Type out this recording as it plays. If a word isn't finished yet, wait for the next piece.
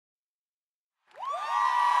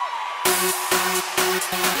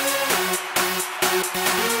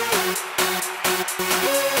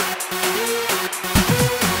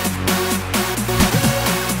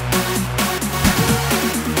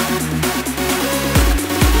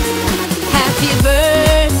Happy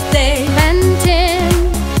birthday, Quentin.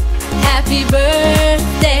 Happy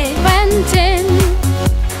birthday, Quentin.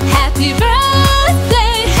 Happy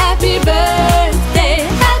birthday, happy birthday,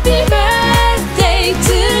 happy birthday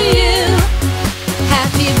to you.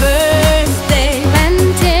 Happy birthday,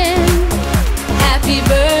 Quentin. Happy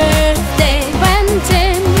birthday,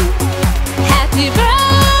 Quentin. Happy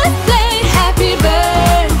birthday, happy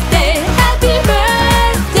birthday, happy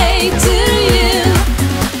birthday to you.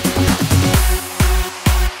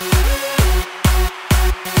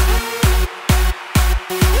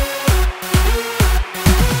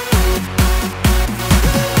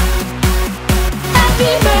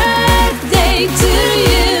 Happy birthday to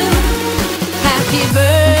you. Happy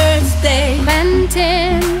birthday,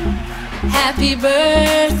 Quentin. Happy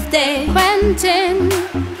birthday, Quentin.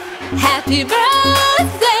 Happy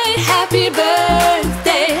birthday, happy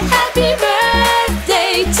birthday,